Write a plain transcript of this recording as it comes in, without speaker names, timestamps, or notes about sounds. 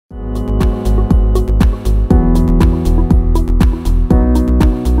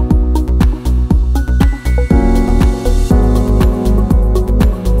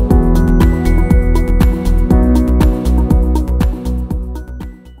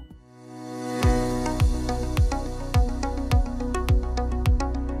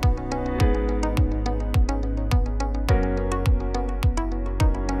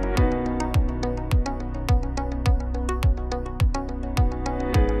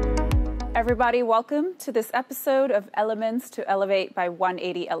everybody. Welcome to this episode of Elements to Elevate by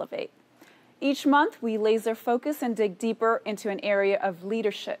 180 Elevate. Each month, we laser focus and dig deeper into an area of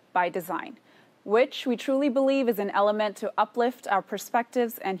leadership by design, which we truly believe is an element to uplift our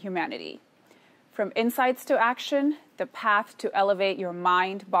perspectives and humanity. From insights to action, the path to elevate your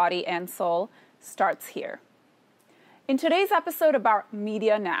mind, body, and soul starts here. In today's episode about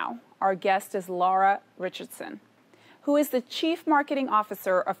Media Now, our guest is Laura Richardson, who is the Chief Marketing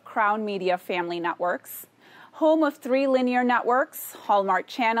Officer of Crown Media Family Networks, home of 3 linear networks, Hallmark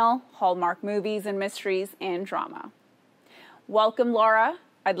Channel, Hallmark Movies and Mysteries, and Drama. Welcome, Laura.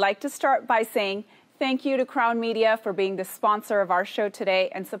 I'd like to start by saying thank you to Crown Media for being the sponsor of our show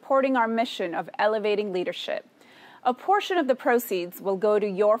today and supporting our mission of elevating leadership. A portion of the proceeds will go to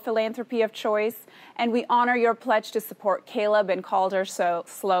your philanthropy of choice, and we honor your pledge to support Caleb and Calder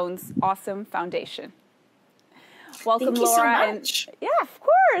Sloan's awesome foundation. Welcome, Laura. Thank you so much. Yeah, of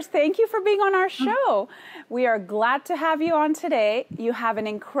course. Thank you for being on our show. We are glad to have you on today. You have an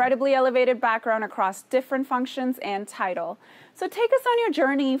incredibly elevated background across different functions and title. So take us on your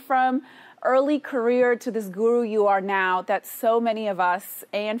journey from early career to this guru you are now that so many of us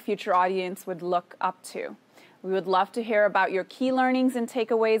and future audience would look up to. We would love to hear about your key learnings and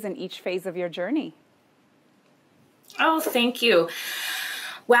takeaways in each phase of your journey. Oh, thank you.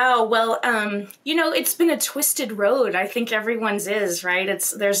 Wow. Well, it's been a twisted road. I think everyone's is, right?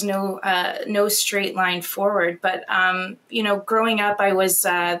 There's no straight line forward. But, growing up, I was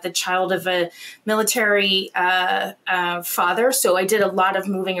the child of a military father. So I did a lot of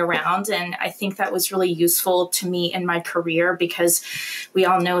moving around. And I think that was really useful to me in my career because we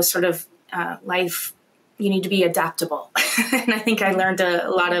all know sort of life, you need to be adaptable. And I think I learned a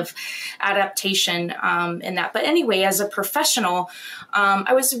lot of adaptation in that. But anyway, as a professional,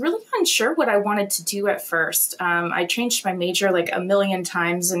 I was really unsure what I wanted to do at first. I changed my major like a million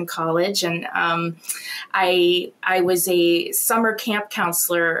times in college. And I was a summer camp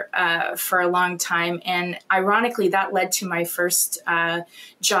counselor for a long time. And ironically, that led to my first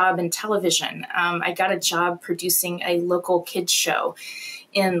job in television. I got a job producing a local kids show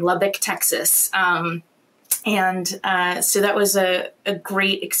in Lubbock, Texas. So that was a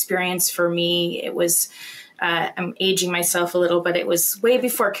great experience for me. It was, I'm aging myself a little, but it was way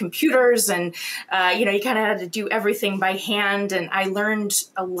before computers and, you kind of had to do everything by hand. And I learned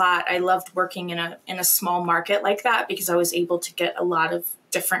a lot. I loved working in a small market like that because I was able to get a lot of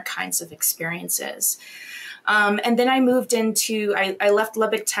different kinds of experiences. And then I moved I left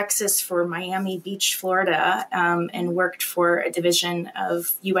Lubbock, Texas for Miami Beach, Florida, and worked for a division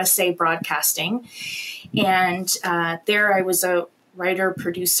of USA Broadcasting. And there I was a writer,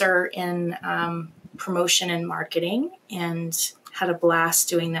 producer in promotion and marketing and had a blast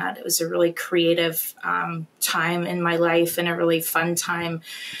doing that. It was a really creative time in my life and a really fun time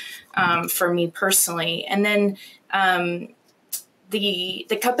for me personally. And then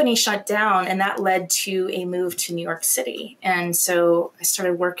the company shut down, and that led to a move to New York City. And so I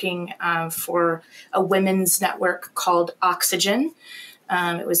started working for a women's network called Oxygen.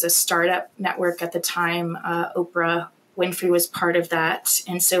 It was a startup network at the time. Oprah Winfrey was part of that.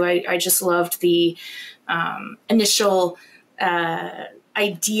 And so I just loved the initial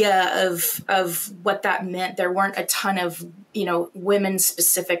idea of what that meant. There weren't a ton of,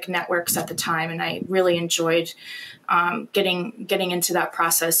 women-specific networks at the time. And I really enjoyed getting into that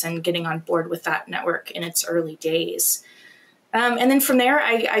process and getting on board with that network in its early days. And then from there,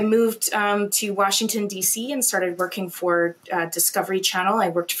 I moved to Washington, D.C. and started working for Discovery Channel. I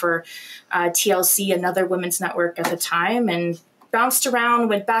worked for TLC, another women's network at the time, and bounced around,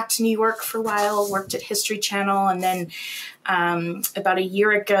 went back to New York for a while, worked at History Channel. And then about a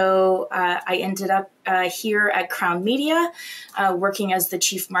year ago, I ended up here at Crown Media, working as the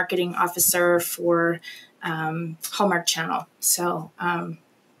Chief Marketing Officer for Hallmark Channel. So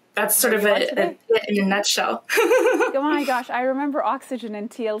that's sort of it in a nutshell. Oh my gosh, I remember Oxygen and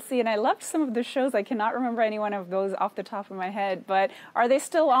TLC, and I loved some of the shows. I cannot remember any one of those off the top of my head, but are they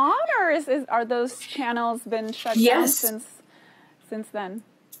still on, or are those channels been shut down since then?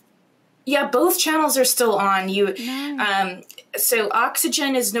 Yeah, both channels are still on. Nice. So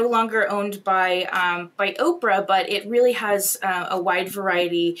Oxygen is no longer owned by Oprah, but it really has a wide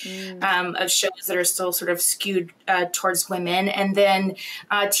variety of shows that are still sort of skewed towards women. And then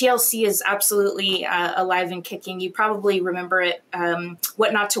TLC is absolutely alive and kicking. You probably remember it,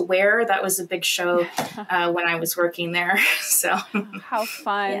 What Not to Wear. That was a big show when I was working there. So how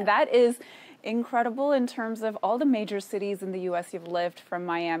fun. Yeah. That is incredible in terms of all the major cities in the U.S. you've lived, from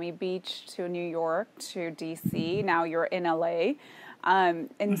Miami Beach to New York to D.C. Now you're in L.A.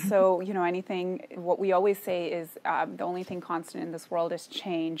 And so, what we always say is the only thing constant in this world is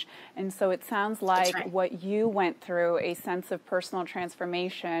change. And so it sounds like what you went through, a sense of personal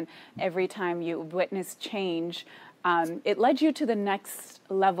transformation every time you witnessed change, it led you to the next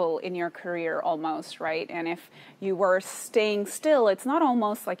level in your career almost, right? And if you were staying still, it's not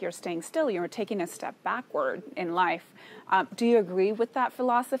almost like you're staying still, you're taking a step backward in life. Do you agree with that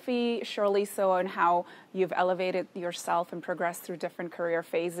philosophy? Surely so, and how you've elevated yourself and progressed through different career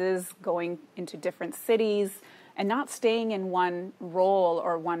phases, going into different cities, and not staying in one role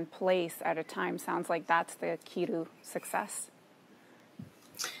or one place at a time. Sounds like that's the key to success.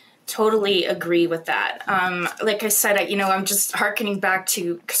 Totally agree with that. Like I said, I'm just hearkening back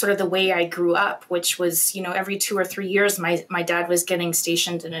to sort of the way I grew up, which was, every 2 or 3 years, my dad was getting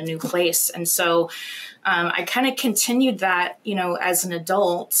stationed in a new place. And so I kind of continued that, as an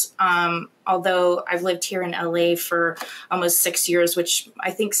adult, although I've lived here in LA for almost 6 years, which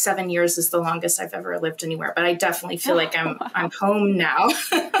I think 7 years is the longest I've ever lived anywhere. But I definitely feel like I'm home now.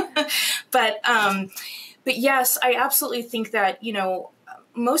 But yes, I absolutely think that,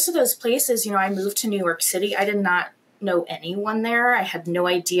 most of those places, I moved to New York City. I did not know anyone there. I had no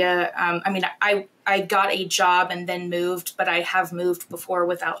idea. I got a job and then moved, but I have moved before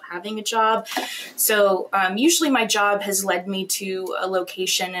without having a job. So usually my job has led me to a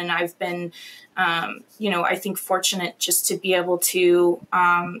location, and I've been, I think fortunate just to be able to,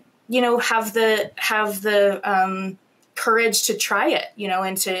 have the courage to try it,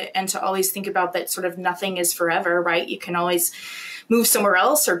 and to always think about that sort of nothing is forever, right? You can always move somewhere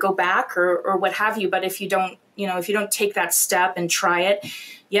else or go back or what have you. But if you don't take that step and try it,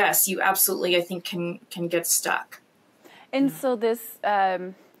 yes, you absolutely, I think, can get stuck. And so this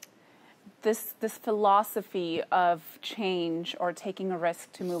philosophy of change or taking a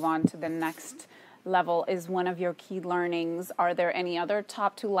risk to move on to the next level is one of your key learnings. Are there any other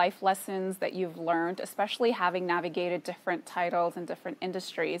top 2 life lessons that you've learned, especially having navigated different titles and different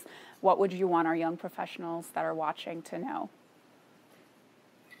industries? What would you want our young professionals that are watching to know?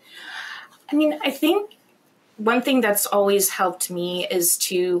 I think one thing that's always helped me is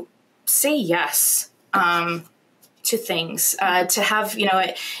to say yes to things, to have,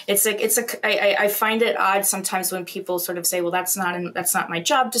 I find it odd sometimes when people sort of say, well, that's not my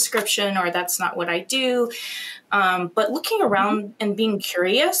job description, or that's not what I do. But looking around and being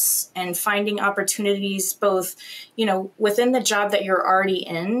curious and finding opportunities both, within the job that you're already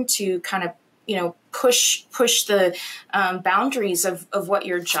in to kind of, push the boundaries of what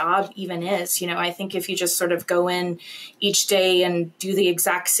your job even is. I think if you just sort of go in each day and do the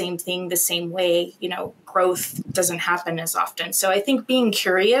exact same thing the same way, growth doesn't happen as often. So I think being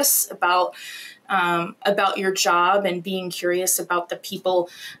curious about your job and being curious about the people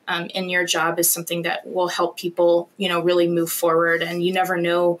in your job is something that will help people, really move forward. And you never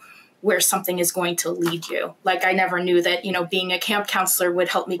know where something is going to lead you. Like I never knew that, being a camp counselor would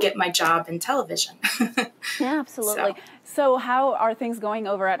help me get my job in television. Yeah, absolutely. So how are things going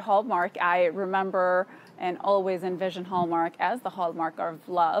over at Hallmark? I remember and always envision Hallmark as the hallmark of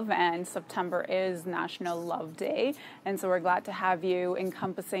love, and September is National Love Day. And so we're glad to have you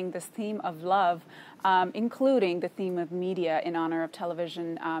encompassing this theme of love, including the theme of media in honor of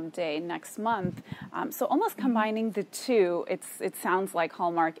Television Day next month. So almost combining the two, it sounds like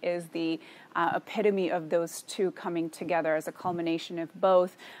Hallmark is the epitome of those two coming together as a culmination of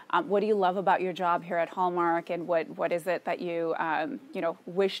both. What do you love about your job here at Hallmark, and what is it that you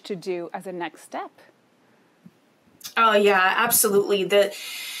wish to do as a next step? Oh yeah, absolutely. The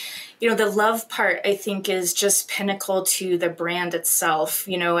love part, I think, is just pinnacle to the brand itself.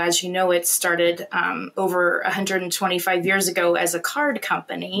 As you know, it started over 125 years ago as a card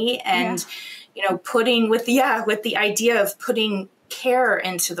company, and putting with the idea of putting care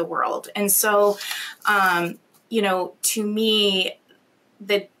into the world. And so, to me,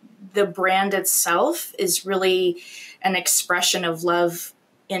 the brand itself is really an expression of love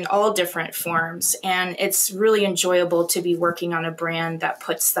in all different forms. And it's really enjoyable to be working on a brand that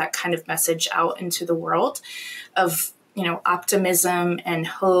puts that kind of message out into the world of, optimism and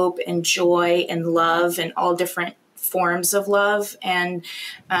hope and joy and love and all different forms of love. And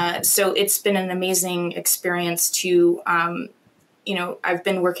so it's been an amazing experience to, I've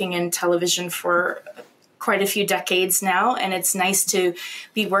been working in television for quite a few decades now, and it's nice to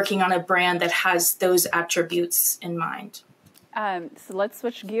be working on a brand that has those attributes in mind. So let's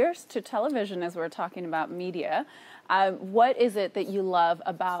switch gears to television as we're talking about media. What is it that you love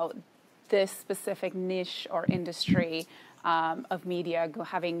about this specific niche or industry of media,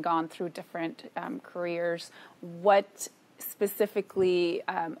 having gone through different careers? What specifically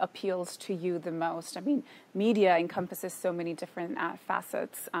appeals to you the most? I mean, media encompasses so many different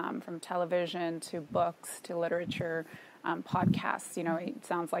facets, from television to books to literature, podcasts. You know, it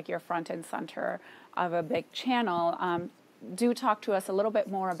sounds like you're front and center of a big channel. Do talk to us a little bit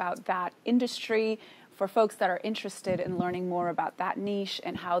more about that industry for folks that are interested in learning more about that niche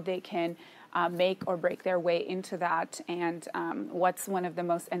and how they can make or break their way into that, and what's one of the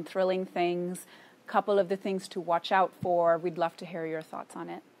most thrilling things, couple of the things to watch out for. We'd love to hear your thoughts on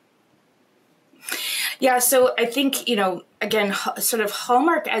it. Yeah, so I think, you know, again, sort of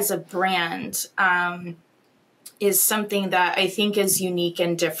Hallmark as a brand is something that I think is unique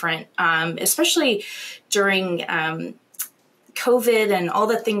and different, especially during COVID and all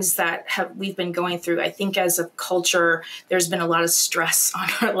the things that we've been going through. I think as a culture, there's been a lot of stress on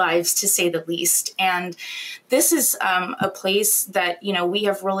our lives, to say the least. And this is a place that, you know, we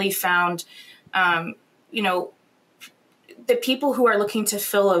have really found, you know, the people who are looking to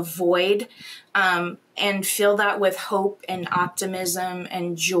fill a void and fill that with hope and optimism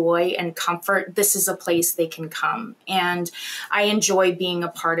and joy and comfort, this is a place they can come. And I enjoy being a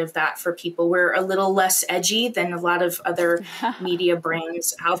part of that for people. We're a little less edgy than a lot of other media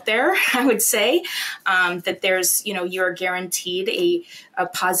brands out there, I would say, that there's, you know, you're guaranteed a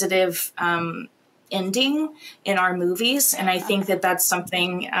positive ending in our movies. And I think that that's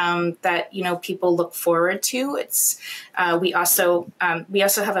something that, you know, people look forward to. It's we also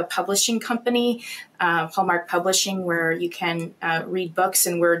have a publishing company, Hallmark Publishing, where you can read books,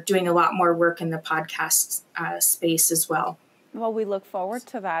 and we're doing a lot more work in the podcast space as well. Well, we look forward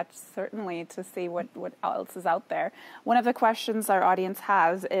to that, certainly, to see what else is out there. One of the questions our audience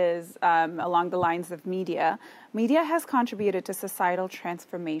has is along the lines of media. Media has contributed to societal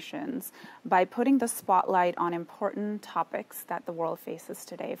transformations by putting the spotlight on important topics that the world faces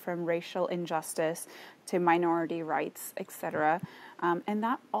today, from racial injustice to minority rights, etc. And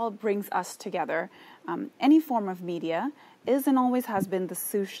that all brings us together. Any form of media is and always has been the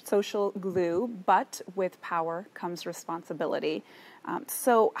social glue, but with power comes responsibility.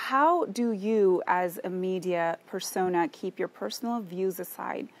 So how do you, as a media persona, keep your personal views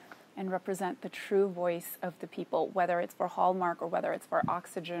aside and represent the true voice of the people, whether it's for Hallmark or whether it's for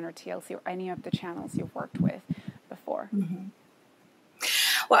Oxygen or TLC or any of the channels you've worked with before? Mm-hmm.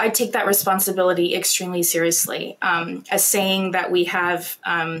 Well, I take that responsibility extremely seriously. A saying that we have,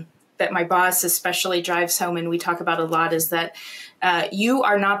 that my boss especially drives home and we talk about a lot, is that you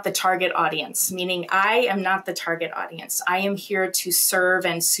are not the target audience, meaning I am not the target audience. I am here to serve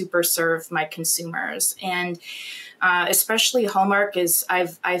and super serve my consumers. And especially Hallmark I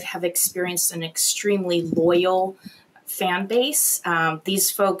have experienced an extremely loyal fan base. These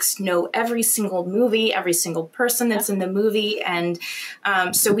folks know every single movie, every single person that's in the movie. And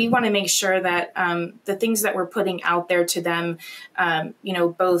so we want to make sure that the things that we're putting out there to them, you know,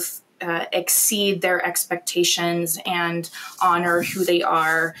 both exceed their expectations and honor who they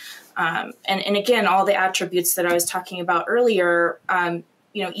are. And again, all the attributes that I was talking about earlier,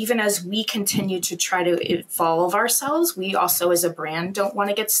 you know, even as we continue to try to evolve ourselves, we also as a brand don't want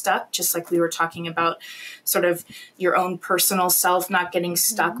to get stuck, just like we were talking about sort of your own personal self not getting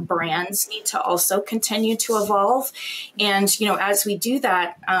stuck. Mm-hmm. Brands need to also continue to evolve. And, you know, as we do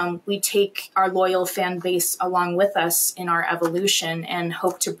that, we take our loyal fan base along with us in our evolution and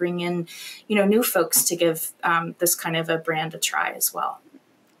hope to bring in, you know, new folks to give this kind of a brand a try as well.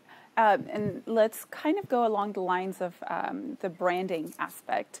 And let's kind of go along the lines of the branding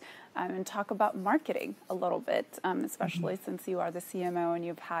aspect and talk about marketing a little bit, especially mm-hmm. since you are the CMO and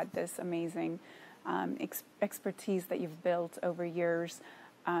you've had this amazing expertise that you've built over years.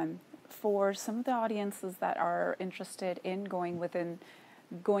 For some of the audiences that are interested in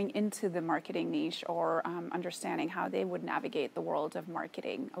going into the marketing niche or understanding how they would navigate the world of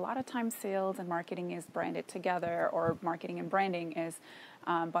marketing. A lot of times sales and marketing is branded together, or marketing and branding is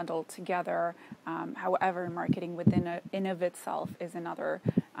bundled together. However, marketing in of itself is another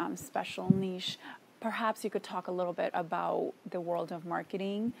special niche. Perhaps you could talk a little bit about the world of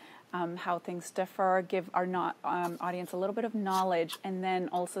marketing, how things differ, give our audience a little bit of knowledge, and then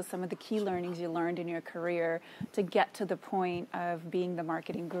also some of the key learnings you learned in your career to get to the point of being the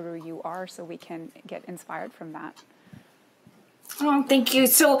marketing guru you are, so we can get inspired from that. Oh, thank you.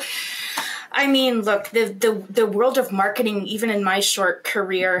 So, I mean, look, the world of marketing, even in my short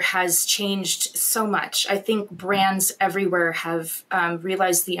career, has changed so much. I think brands everywhere have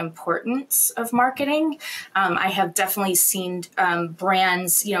realized the importance of marketing. I have definitely seen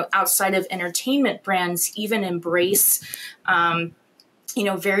brands, you know, outside of entertainment brands, even embrace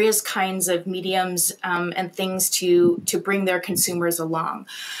various kinds of mediums and things to bring their consumers along.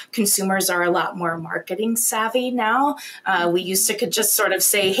 Consumers are a lot more marketing savvy now. We used to could just sort of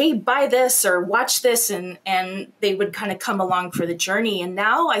say, hey, buy this or watch this, and they would kind of come along for the journey. And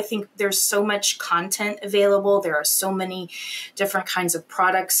now I think there's so much content available. There are so many different kinds of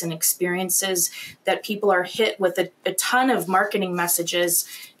products and experiences that people are hit with a ton of marketing messages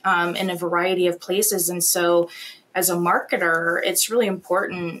in a variety of places. And so as a marketer, it's really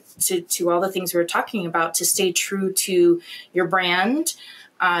important to all the things we were talking about, to stay true to your brand,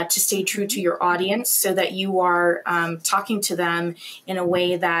 to stay true to your audience, so that you are talking to them in a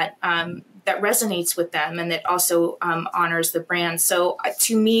way that that resonates with them and that also honors the brand. So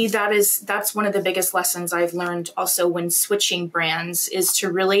to me, that's one of the biggest lessons I've learned also when switching brands, is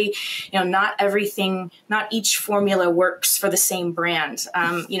to really, not each formula works for the same brand.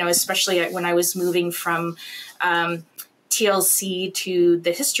 Especially when I was moving from TLC to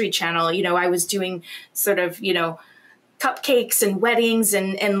the History Channel, I was doing sort of, cupcakes and weddings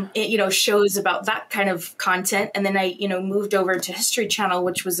and shows about that kind of content. And then I, moved over to History Channel,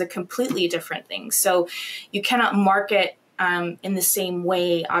 which was a completely different thing. So you cannot market in the same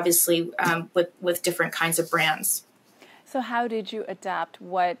way, obviously, with different kinds of brands. So how did you adapt?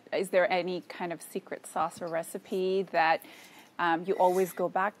 Is there any kind of secret sauce or recipe that you always go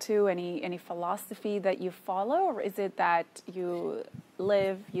back to? Any philosophy that you follow? Or is it that you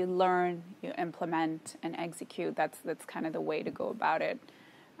live, you learn, you implement, and execute? That's kind of the way to go about it,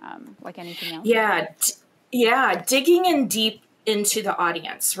 like anything else? Yeah, digging in deep into the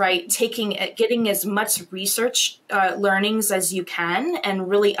audience, right? Getting as much research learnings as you can, and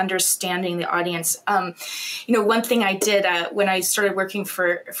really understanding the audience. One thing I did when I started working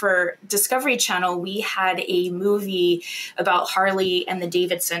for Discovery Channel, we had a movie about Harley and the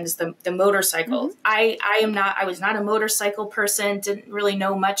Davidsons, the motorcycle. Mm-hmm. I was not a motorcycle person, didn't really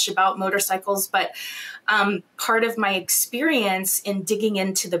know much about motorcycles, but part of my experience in digging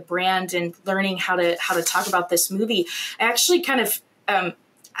into the brand and learning how to talk about this movie, I actually kind of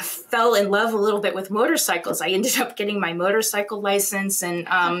I fell in love a little bit with motorcycles. I ended up getting my motorcycle license and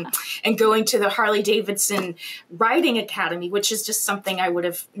going to the Harley Davidson Riding Academy, which is just something I would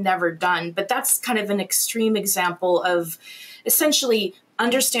have never done. But that's kind of an extreme example of essentially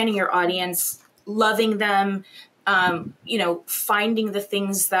understanding your audience, loving them, finding the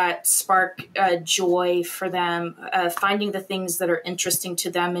things that spark joy for them, finding the things that are interesting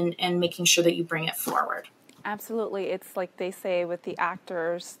to them, and making sure that you bring it forward. Absolutely. It's like they say with the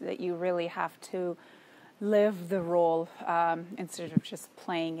actors, that you really have to live the role instead of just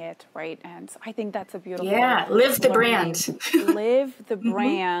playing it, right? And so I think that's a beautiful live the brand. Live the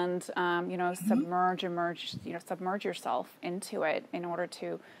brand, mm-hmm. submerge yourself into it in order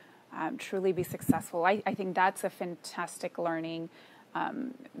to truly be successful. I think that's a fantastic learning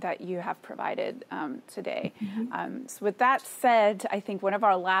that you have provided today. Mm-hmm. So with that said, I think one of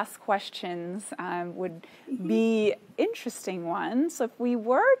our last questions would be interesting one. So if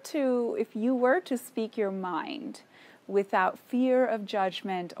you were to speak your mind without fear of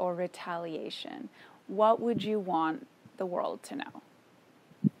judgment or retaliation, what would you want the world to know?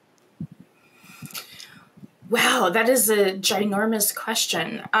 Wow, that is a ginormous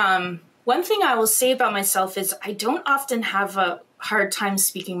question. One thing I will say about myself is I don't often have a hard time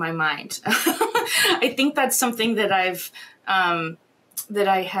speaking my mind. I think that's something that I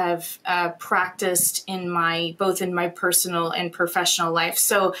have practiced both in my personal and professional life.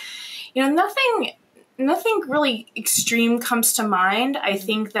 So, nothing really extreme comes to mind. I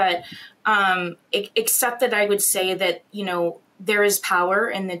think that, except that I would say that, there is power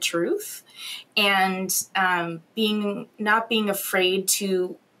in the truth, and not being afraid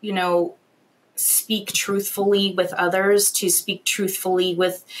to, speak truthfully with others, to speak truthfully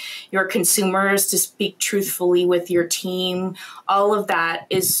with your consumers, to speak truthfully with your team. All of that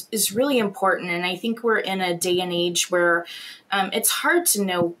is really important. And I think we're in a day and age where it's hard to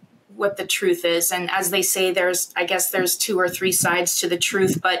know what the truth is. And as they say, there's 2 or 3 sides to the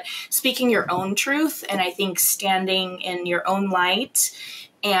truth, but speaking your own truth, and I think standing in your own light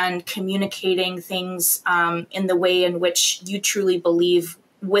and communicating things in the way in which you truly believe,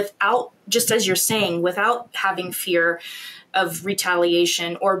 without, just as you're saying, without having fear of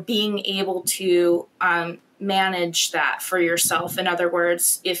retaliation, or being able to manage that for yourself. In other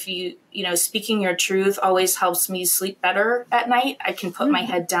words, if speaking your truth always helps me sleep better at night. I can put my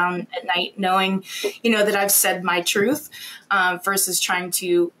head down at night knowing, that I've said my truth, versus trying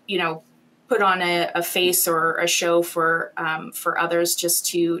to, put on a face or a show for others just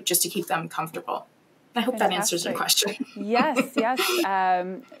to keep them comfortable. I hope that answers your question. Yes, yes.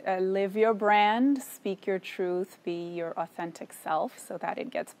 Live your brand, speak your truth, be your authentic self so that it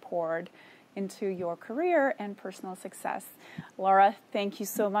gets poured into your career and personal success. Laura, thank you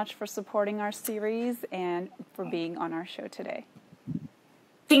so much for supporting our series and for being on our show today.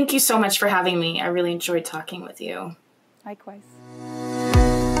 Thank you so much for having me. I really enjoyed talking with you. Likewise.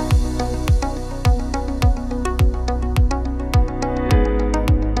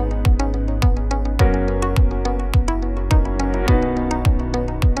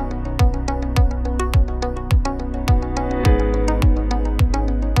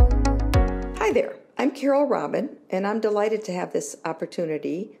 Hi there, I'm Carol Robin, and I'm delighted to have this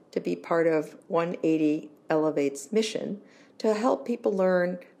opportunity to be part of 180 Elevate's mission to help people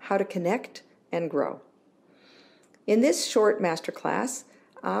learn how to connect and grow. In this short masterclass,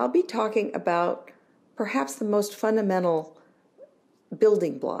 I'll be talking about perhaps the most fundamental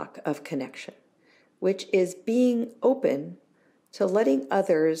building block of connection, which is being open to letting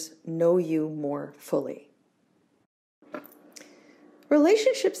others know you more fully.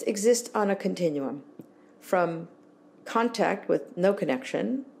 Relationships exist on a continuum, from contact with no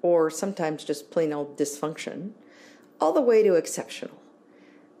connection, or sometimes just plain old dysfunction, all the way to exceptional.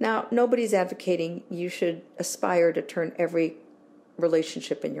 Now, nobody's advocating you should aspire to turn every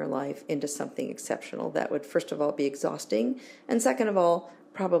relationship in your life into something exceptional. That would, first of all, be exhausting, and second of all,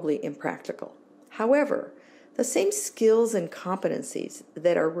 probably impractical. However, the same skills and competencies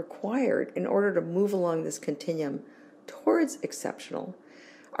that are required in order to move along this continuum towards exceptional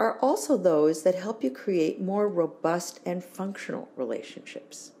are also those that help you create more robust and functional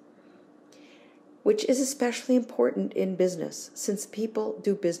relationships, which is especially important in business since people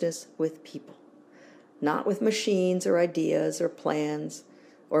do business with people, not with machines or ideas or plans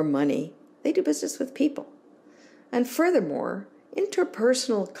or money. They do business with people. And furthermore,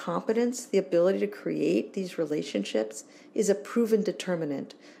 interpersonal competence, the ability to create these relationships, is a proven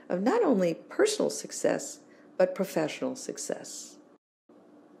determinant of not only personal success, but professional success.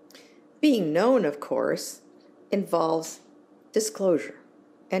 Being known, of course, involves disclosure,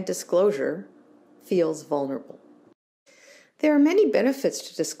 and disclosure feels vulnerable. There are many benefits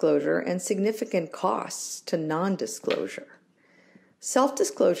to disclosure and significant costs to non-disclosure.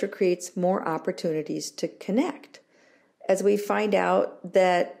 Self-disclosure creates more opportunities to connect, as we find out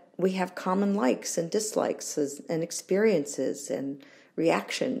that we have common likes and dislikes and experiences and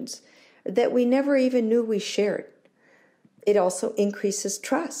reactions that we never even knew we shared. It also increases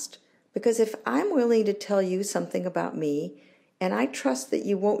trust, because if I'm willing to tell you something about me and I trust that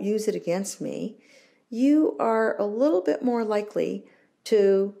you won't use it against me, you are a little bit more likely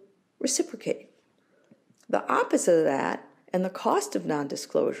to reciprocate. The opposite of that, and the cost of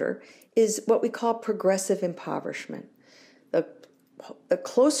non-disclosure, is what we call progressive impoverishment. The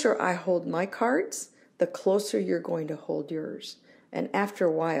closer I hold my cards, the closer you're going to hold yours. And after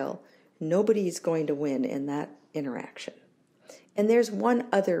a while, nobody's going to win in that interaction. And there's one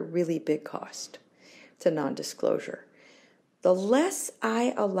other really big cost to non-disclosure. The less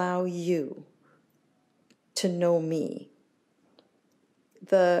I allow you to know me,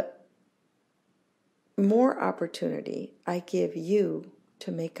 the more opportunity I give you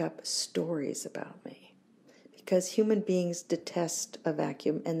to make up stories about me. Because human beings detest a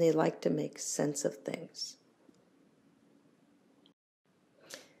vacuum and they like to make sense of things.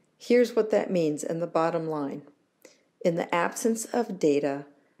 Here's what that means in the bottom line. In the absence of data,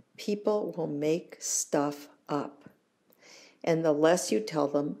 people will make stuff up. And the less you tell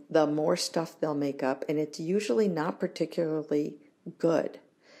them, the more stuff they'll make up, and it's usually not particularly good.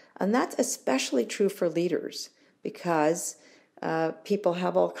 And that's especially true for leaders, because people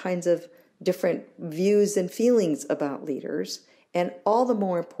have all kinds of different views and feelings about leaders, and all the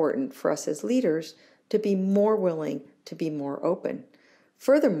more important for us as leaders to be more willing to be more open.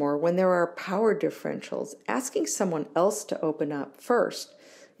 Furthermore, when there are power differentials, asking someone else to open up first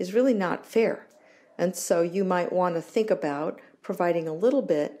is really not fair. And so you might want to think about providing a little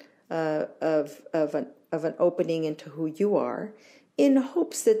bit of an opening into who you are in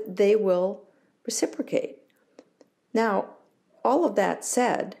hopes that they will reciprocate. Now, all of that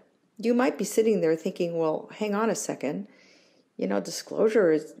said, you might be sitting there thinking, well, hang on a second.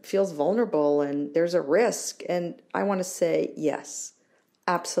 Disclosure feels vulnerable and there's a risk. And I want to say, yes,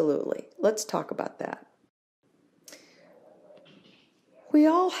 absolutely. Let's talk about that. We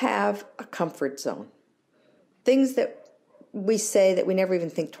all have a comfort zone. Things that we say that we never even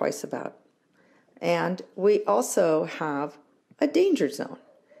think twice about. And we also have a danger zone.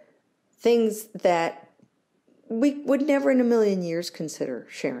 Things that we would never in a million years consider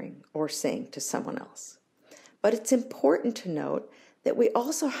sharing or saying to someone else. But it's important to note that we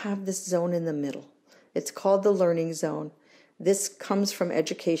also have this zone in the middle, It's called the learning zone. This comes from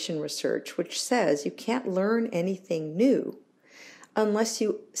education research, which says you can't learn anything new unless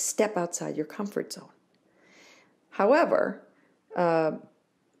you step outside your comfort zone. However,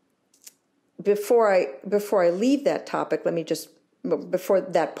 before I leave that topic, before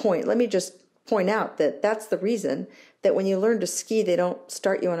that point, let me just point out that that's the reason that when you learn to ski, they don't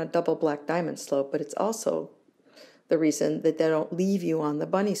start you on a double black diamond slope, but it's also the reason that they don't leave you on the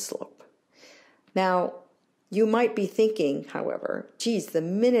bunny slope. Now, you might be thinking, however, geez, the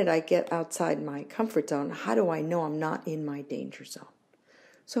minute I get outside my comfort zone, how do I know I'm not in my danger zone?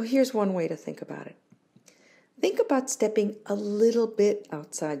 So here's one way to think about it. Think about stepping a little bit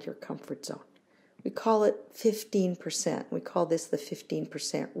outside your comfort zone. We call it 15%. We call this the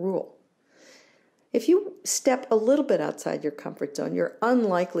 15% rule. If you step a little bit outside your comfort zone, you're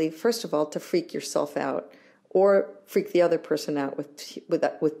unlikely, first of all, to freak yourself out or freak the other person out with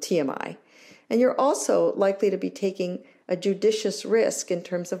TMI. And you're also likely to be taking a judicious risk in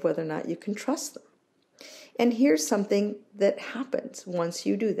terms of whether or not you can trust them. And here's something that happens once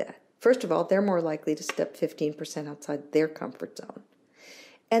you do that. First of all, they're more likely to step 15% outside their comfort zone.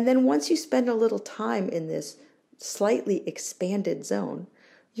 And then once you spend a little time in this slightly expanded zone,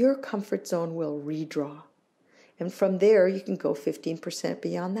 your comfort zone will redraw. And from there, you can go 15%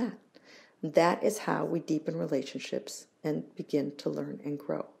 beyond that. That is how we deepen relationships and begin to learn and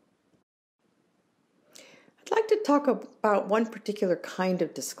grow. I'd like to talk about one particular kind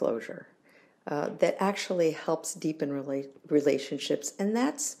of disclosure that actually helps deepen relationships, and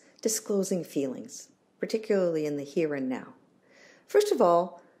that's disclosing feelings, particularly in the here and now. First of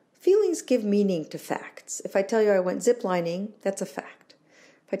all, feelings give meaning to facts. If I tell you I went ziplining, that's a fact.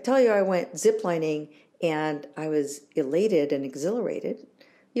 If I tell you I went ziplining and I was elated and exhilarated,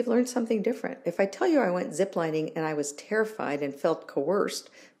 you've learned something different. If I tell you I went ziplining and I was terrified and felt coerced,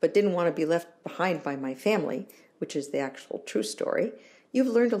 but didn't want to be left behind by my family, which is the actual true story, you've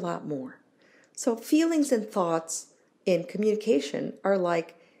learned a lot more. So feelings and thoughts in communication are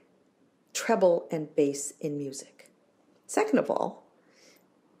like treble and bass in music. Second of all,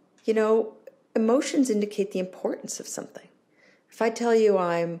 emotions indicate the importance of something. If I tell you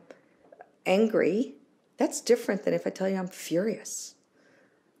I'm angry, that's different than if I tell you I'm furious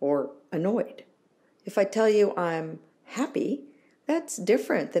or annoyed. If I tell you I'm happy, that's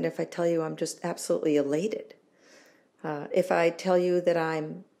different than if I tell you I'm just absolutely elated. If I tell you that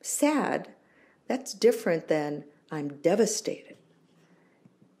I'm sad, that's different than I'm devastated.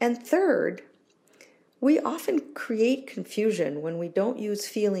 And third, we often create confusion when we don't use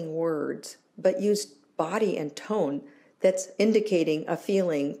feeling words, but use body and tone that's indicating a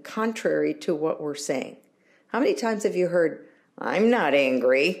feeling contrary to what we're saying. How many times have you heard, "I'm not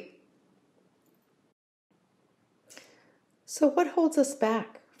angry"? So what holds us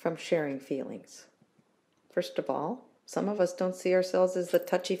back from sharing feelings? First of all, some of us don't see ourselves as the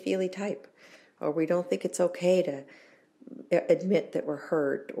touchy-feely type, or we don't think it's okay to admit that we're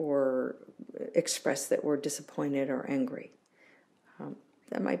hurt or express that we're disappointed or angry.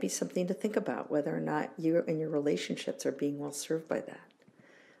 That might be something to think about, whether or not you and your relationships are being well served by that.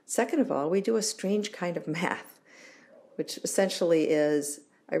 Second of all, we do a strange kind of math, which essentially is,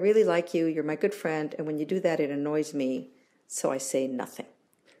 I really like you, you're my good friend, and when you do that, it annoys me, so I say nothing.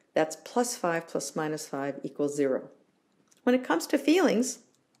 That's +5 + -5 = 0. When it comes to feelings,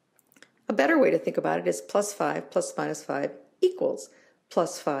 a better way to think about it is +5 + -5 equals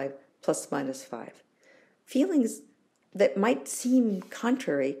 +5 + -5. Feelings that might seem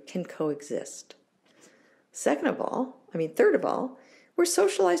contrary can coexist. Third of all, we're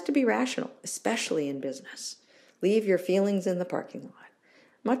socialized to be rational, especially in business. Leave your feelings in the parking lot.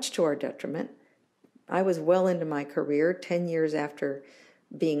 Much to our detriment, I was well into my career, 10 years after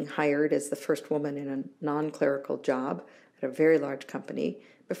being hired as the first woman in a non-clerical job at a very large company,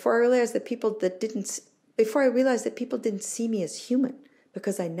 before I realized that people didn't see me as human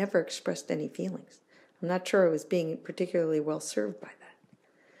because I never expressed any feelings. I'm not sure I was being particularly well served by that.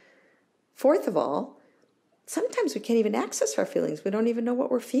 Fourth of all, sometimes we can't even access our feelings. We don't even know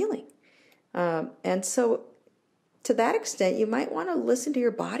what we're feeling. And so to that extent, you might want to listen to your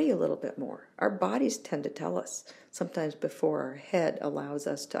body a little bit more. Our bodies tend to tell us sometimes before our head allows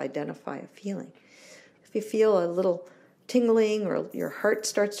us to identify a feeling. If you feel a little tingling or your heart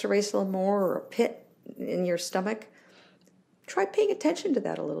starts to race a little more or a pit in your stomach, try paying attention to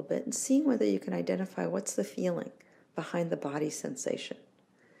that a little bit and seeing whether you can identify what's the feeling behind the body sensation.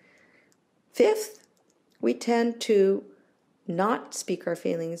 Fifth, we tend to not speak our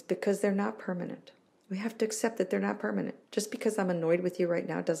feelings because they're not permanent. We have to accept that they're not permanent. Just because I'm annoyed with you right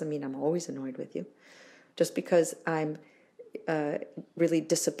now doesn't mean I'm always annoyed with you. Just because I'm really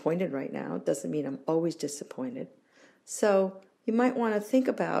disappointed right now. It doesn't mean I'm always disappointed. So you might want to think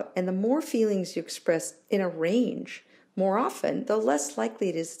about, and the more feelings you express in a range more often, the less likely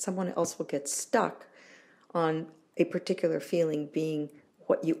it is that someone else will get stuck on a particular feeling being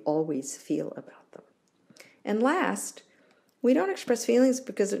what you always feel about them. And last, we don't express feelings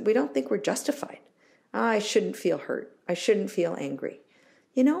because we don't think we're justified. I shouldn't feel hurt. I shouldn't feel angry.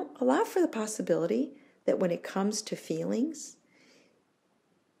 Allow for the possibility that when it comes to feelings,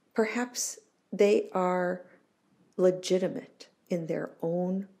 perhaps they are legitimate in their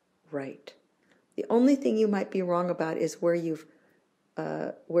own right. The only thing you might be wrong about is where you've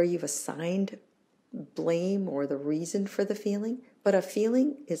assigned blame or the reason for the feeling. But a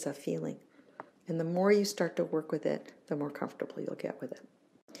feeling is a feeling. And the more you start to work with it, the more comfortable you'll get with it.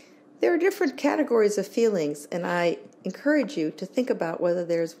 There are different categories of feelings, and I encourage you to think about whether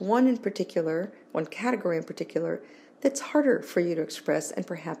there's one category in particular, that's harder for you to express and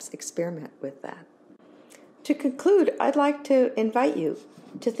perhaps experiment with that. To conclude, I'd like to invite you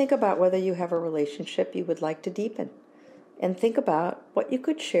to think about whether you have a relationship you would like to deepen, and think about what you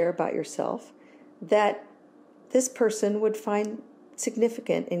could share about yourself that this person would find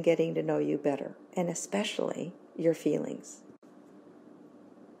significant in getting to know you better, and especially your feelings.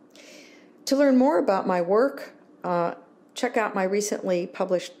 To learn more about my work, check out my recently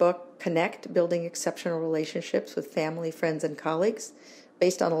published book, Connect, Building Exceptional Relationships with Family, Friends, and Colleagues,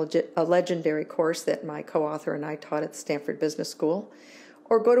 based on a legendary course that my co-author and I taught at the Stanford Business School.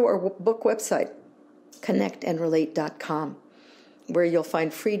 Or go to our book website, connectandrelate.com, where you'll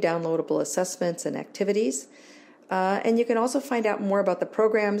find free downloadable assessments and activities. And you can also find out more about the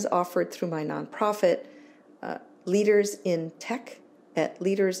programs offered through my nonprofit, Leaders in Tech, at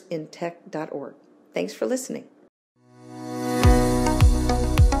leadersintech.org. Thanks for listening.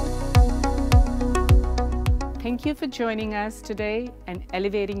 Thank you for joining us today and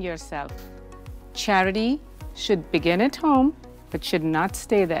elevating yourself. Charity should begin at home, but should not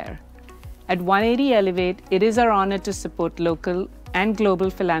stay there. At 180 Elevate, it is our honor to support local and global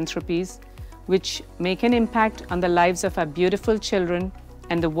philanthropies which make an impact on the lives of our beautiful children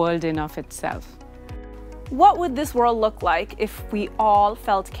and the world in of itself. What would this world look like if we all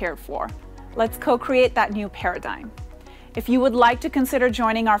felt cared for? Let's co-create that new paradigm. If you would like to consider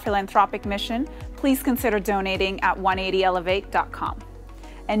joining our philanthropic mission, please consider donating at 180elevate.com.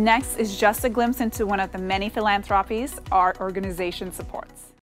 And next is just a glimpse into one of the many philanthropies our organization supports.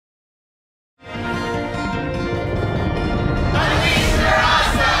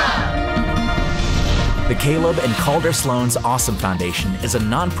 The Caleb and Calder Sloan's Awesome Foundation is a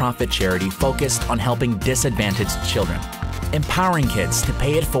nonprofit charity focused on helping disadvantaged children, empowering kids to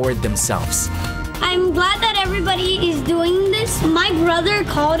pay it forward themselves. I'm glad that everybody is doing this. My brother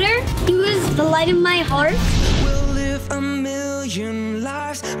Calder, he was the light in my heart. We'll live a million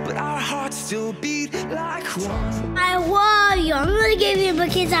lives, but our hearts still beat like one. I love you. I'm gonna give you the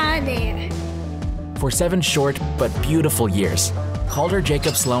kids out of there. For 7 short but beautiful years, Calder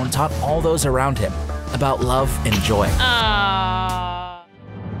Jacob Sloan taught all those around him about love and joy.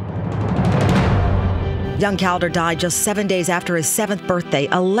 Young Calder died just 7 days after his 7th birthday,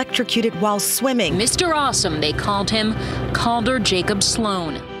 electrocuted while swimming. Mr. Awesome, they called him Calder Jacob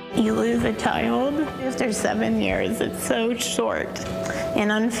Sloan. You lose a child after 7 years. It's so short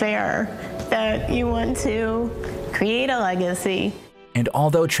and unfair that you want to create a legacy. And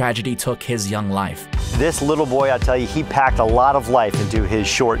although tragedy took his young life, this little boy, I tell you, he packed a lot of life into his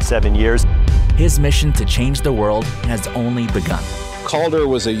short 7 years. His mission to change the world has only begun. Calder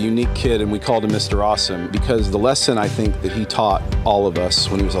was a unique kid, and we called him Mr. Awesome because the lesson I think that he taught all of us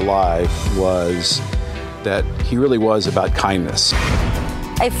when he was alive was that he really was about kindness.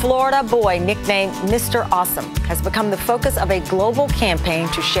 A Florida boy nicknamed Mr. Awesome has become the focus of a global campaign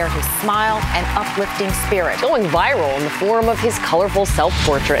to share his smile and uplifting spirit, going viral in the form of his colorful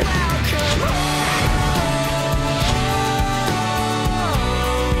self-portrait.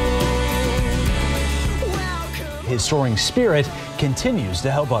 His soaring spirit continues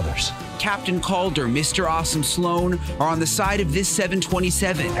to help others. Captain Calder, Mr. Awesome Sloan are on the side of this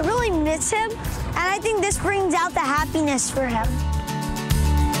 727. I really miss him, and I think this brings out the happiness for him.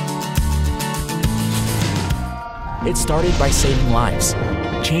 It started by saving lives,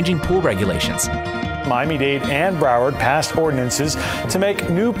 changing pool regulations. Miami-Dade and Broward passed ordinances to make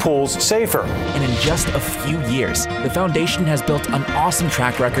new pools safer. And in just a few years, the foundation has built an awesome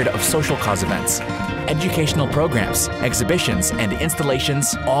track record of social cause events, educational programs, exhibitions, and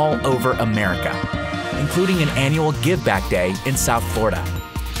installations all over America, including an annual Give Back Day in South Florida.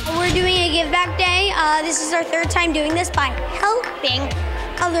 We're doing a Give Back Day. This is our 3rd time doing this by helping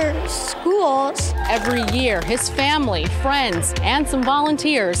other schools. Every year, his family, friends, and some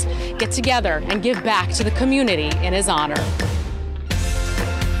volunteers get together and give back to the community in his honor.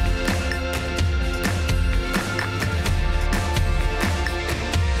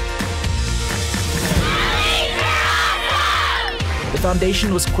 The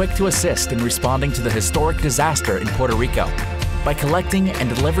foundation was quick to assist in responding to the historic disaster in Puerto Rico by collecting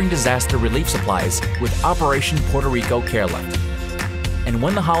and delivering disaster relief supplies with Operation Puerto Rico Care Lift. And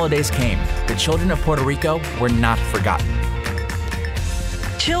when the holidays came, the children of Puerto Rico were not forgotten.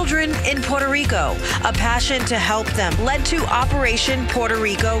 Children in Puerto Rico, a passion to help them, led to Operation Puerto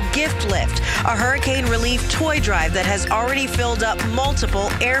Rico Gift Lift, a hurricane relief toy drive that has already filled up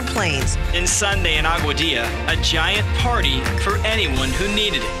multiple airplanes. And Sunday in Aguadilla, a giant party for anyone who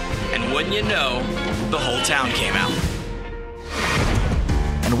needed it. And wouldn't you know, the whole town came out.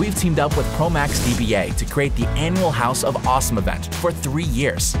 And we've teamed up with Promax DBA to create the annual House of Awesome event for 3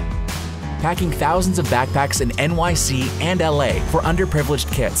 years, packing thousands of backpacks in NYC and LA for underprivileged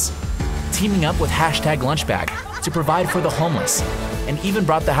kids, teaming up with #Lunchbag to provide for the homeless, and even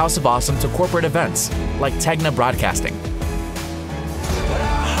brought the House of Awesome to corporate events like Tegna Broadcasting.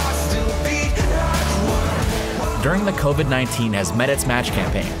 During the COVID-19 Has Met Its Match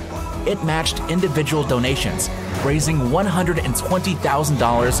campaign, it matched individual donations, raising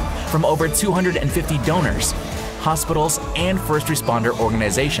 $120,000 from over 250 donors, hospitals, and first responder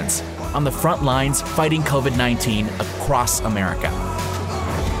organizations on the front lines fighting COVID-19 across America.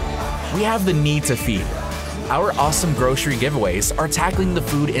 We have the need to feed. Our awesome grocery giveaways are tackling the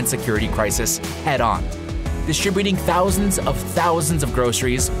food insecurity crisis head on, distributing thousands of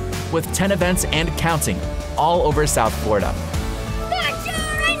groceries with 10 events and counting all over South Florida.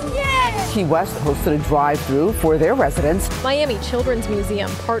 Key West hosted a drive-through for their residents. Miami Children's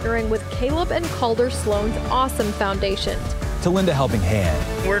Museum partnering with Caleb and Calder Sloan's Awesome Foundation to lend a helping hand.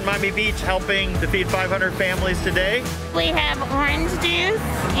 We're in Miami Beach helping to feed 500 families today. We have orange juice,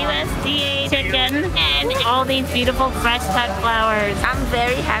 USDA chicken, and all these beautiful fresh cut flowers. I'm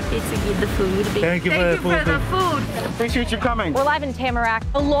very happy to give the food. Thank you for the food. Appreciate you coming. We're live in Tamarack.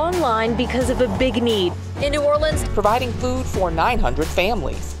 A long line because of a big need. In New Orleans, providing food for 900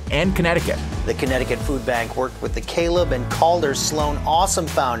 families. And Connecticut. The Connecticut Food Bank worked with the Caleb and Calder Sloan Awesome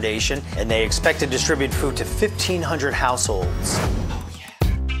Foundation, and they expect to distribute food to 1,500 households.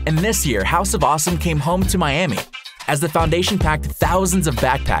 And this year, House of Awesome came home to Miami as the foundation packed thousands of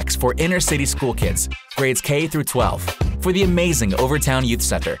backpacks for inner city school kids, grades K through 12, for the amazing Overtown Youth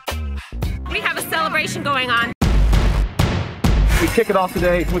Center. we have a celebration going on. We kick it off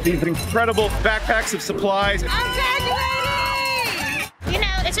today with these incredible backpacks of supplies. I'm graduating! You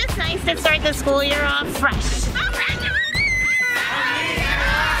know, it's just nice to start the school year off fresh.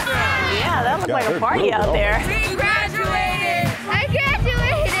 Yeah, that looked like a party out there. We graduated! I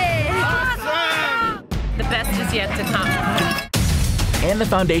graduated! Awesome! The best is yet to come. And the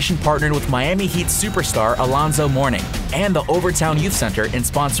foundation partnered with Miami Heat superstar Alonzo Mourning and the Overtown Youth Center in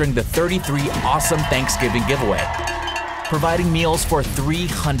sponsoring the 33 Awesome Thanksgiving giveaway, providing meals for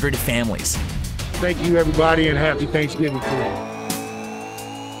 300 families. Thank you, everybody, and happy Thanksgiving to you.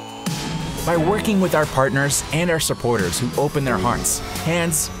 By working with our partners and our supporters who open their hearts,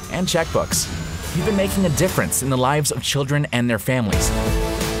 hands, and checkbooks, we've been making a difference in the lives of children and their families.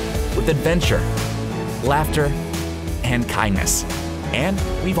 With adventure, laughter, and kindness. And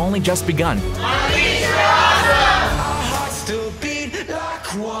we've only just begun.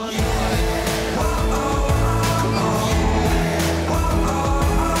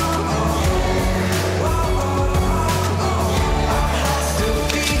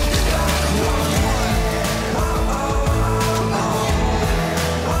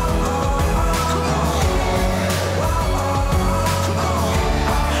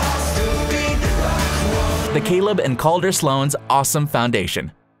 The Caleb and Calder Sloan's Awesome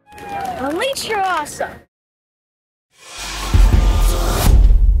Foundation. Unleash your awesome.